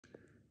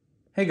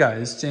Hey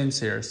guys, James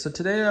here. So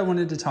today I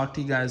wanted to talk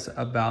to you guys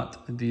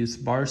about these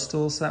bar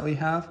stools that we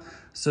have.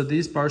 So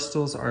these bar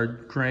stools are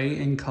gray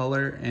in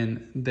color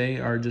and they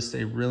are just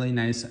a really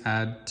nice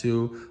add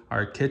to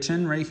our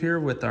kitchen right here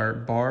with our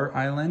bar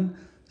island.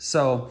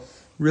 So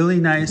really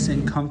nice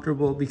and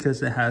comfortable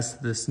because it has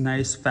this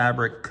nice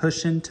fabric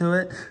cushion to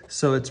it.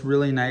 So it's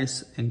really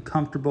nice and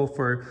comfortable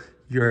for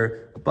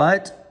your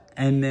butt.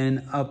 And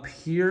then up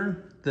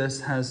here,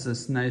 this has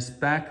this nice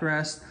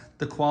backrest.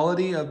 The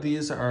quality of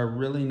these are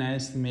really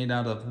nice, made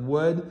out of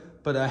wood,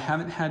 but I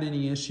haven't had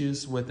any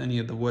issues with any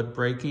of the wood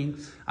breaking.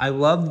 I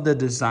love the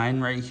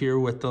design right here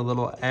with the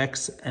little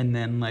X and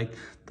then like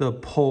the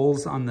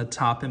poles on the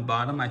top and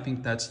bottom. I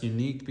think that's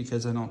unique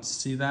because I don't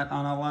see that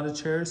on a lot of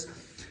chairs.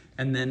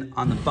 And then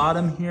on the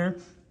bottom here,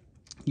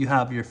 you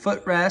have your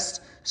footrest,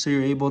 so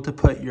you're able to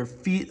put your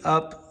feet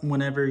up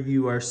whenever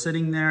you are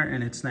sitting there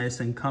and it's nice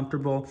and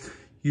comfortable.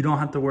 You don't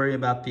have to worry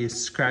about these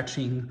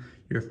scratching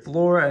your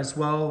floor as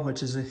well,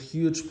 which is a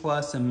huge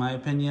plus in my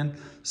opinion.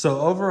 So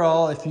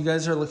overall, if you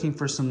guys are looking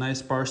for some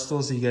nice bar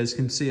stools, you guys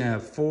can see I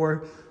have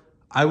 4.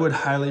 I would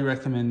highly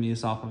recommend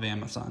these off of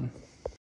Amazon.